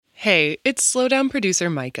Hey, it's Slowdown producer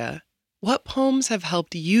Micah. What poems have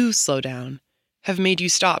helped you slow down, have made you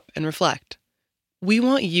stop and reflect? We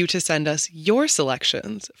want you to send us your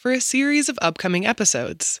selections for a series of upcoming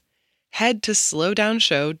episodes. Head to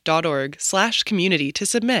slowdownshow.org/community to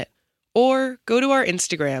submit, or go to our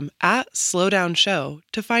Instagram @slowdownshow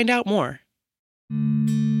to find out more.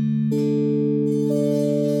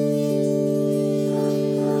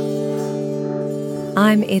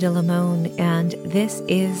 I'm Ada Limon, and this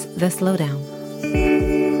is The Slowdown.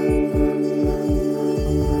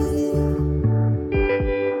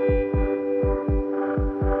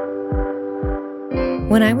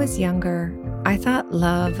 When I was younger, I thought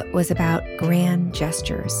love was about grand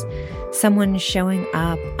gestures, someone showing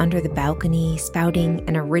up under the balcony spouting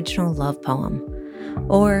an original love poem,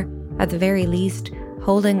 or, at the very least,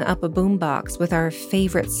 holding up a boombox with our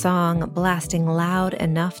favorite song blasting loud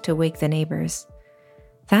enough to wake the neighbors.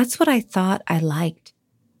 That's what I thought I liked.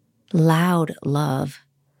 Loud love.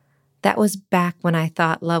 That was back when I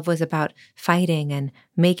thought love was about fighting and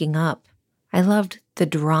making up. I loved the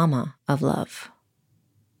drama of love.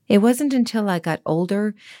 It wasn't until I got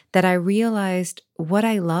older that I realized what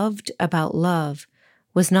I loved about love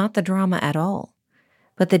was not the drama at all,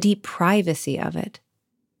 but the deep privacy of it.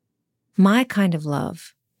 My kind of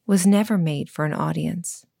love was never made for an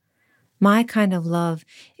audience. My kind of love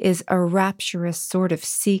is a rapturous sort of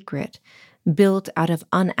secret built out of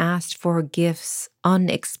unasked for gifts,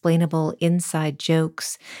 unexplainable inside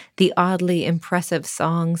jokes, the oddly impressive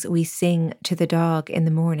songs we sing to the dog in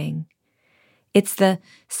the morning. It's the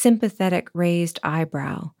sympathetic raised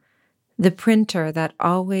eyebrow, the printer that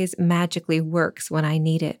always magically works when I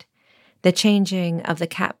need it, the changing of the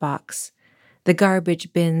cat box, the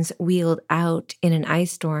garbage bins wheeled out in an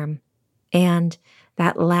ice storm, and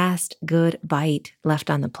that last good bite left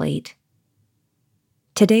on the plate.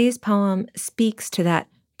 Today's poem speaks to that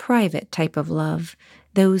private type of love,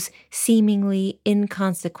 those seemingly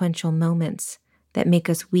inconsequential moments that make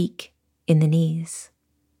us weak in the knees.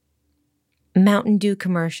 Mountain Dew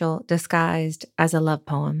commercial disguised as a love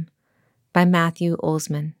poem by Matthew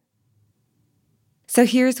Olzmann. So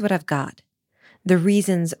here's what I've got. The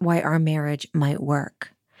reasons why our marriage might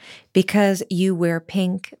work. Because you wear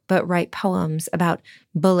pink but write poems about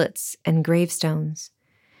bullets and gravestones.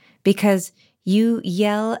 Because you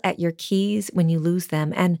yell at your keys when you lose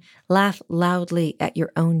them and laugh loudly at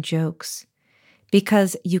your own jokes.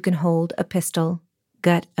 Because you can hold a pistol,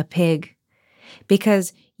 gut a pig.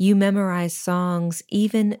 Because you memorize songs,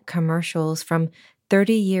 even commercials from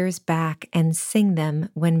 30 years back, and sing them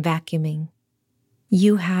when vacuuming.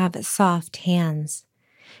 You have soft hands.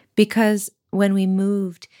 Because when we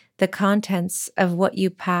moved, the contents of what you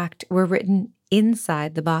packed were written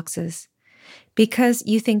inside the boxes. Because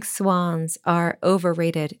you think swans are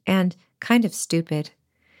overrated and kind of stupid.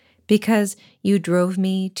 Because you drove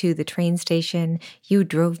me to the train station, you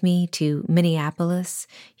drove me to Minneapolis,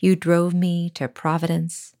 you drove me to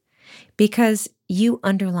Providence. Because you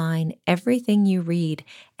underline everything you read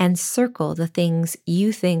and circle the things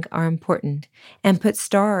you think are important and put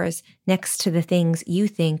stars next to the things you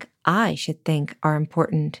think I should think are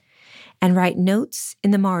important and write notes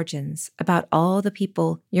in the margins about all the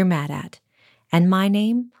people you're mad at, and my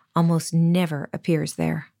name almost never appears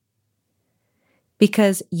there.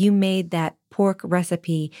 Because you made that pork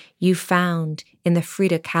recipe you found in the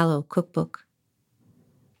Frida Kahlo cookbook.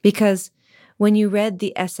 Because when you read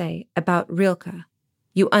the essay about Rilke,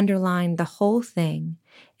 you underlined the whole thing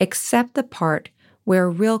except the part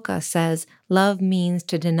where Rilke says love means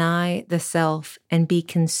to deny the self and be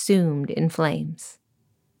consumed in flames.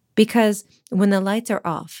 Because when the lights are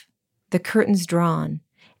off, the curtains drawn,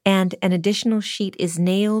 and an additional sheet is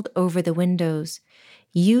nailed over the windows,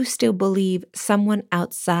 you still believe someone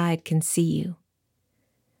outside can see you.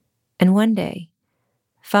 And one day,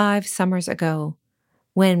 5 summers ago,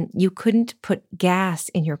 when you couldn't put gas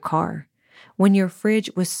in your car, when your fridge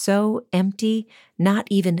was so empty, not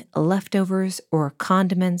even leftovers or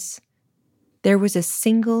condiments, there was a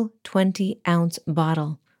single 20-ounce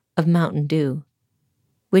bottle of Mountain Dew,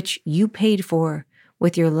 which you paid for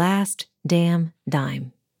with your last damn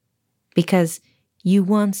dime, because you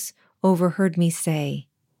once overheard me say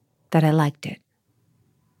that I liked it.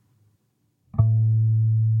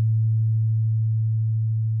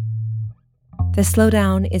 The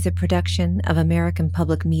Slowdown is a production of American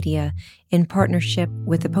Public Media in partnership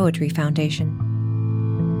with the Poetry Foundation.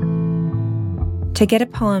 To get a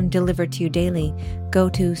poem delivered to you daily, go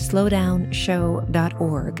to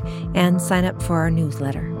slowdownshow.org and sign up for our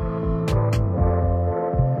newsletter.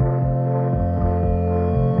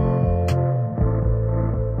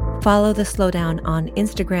 Follow The Slowdown on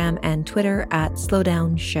Instagram and Twitter at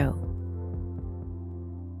Slowdown Show.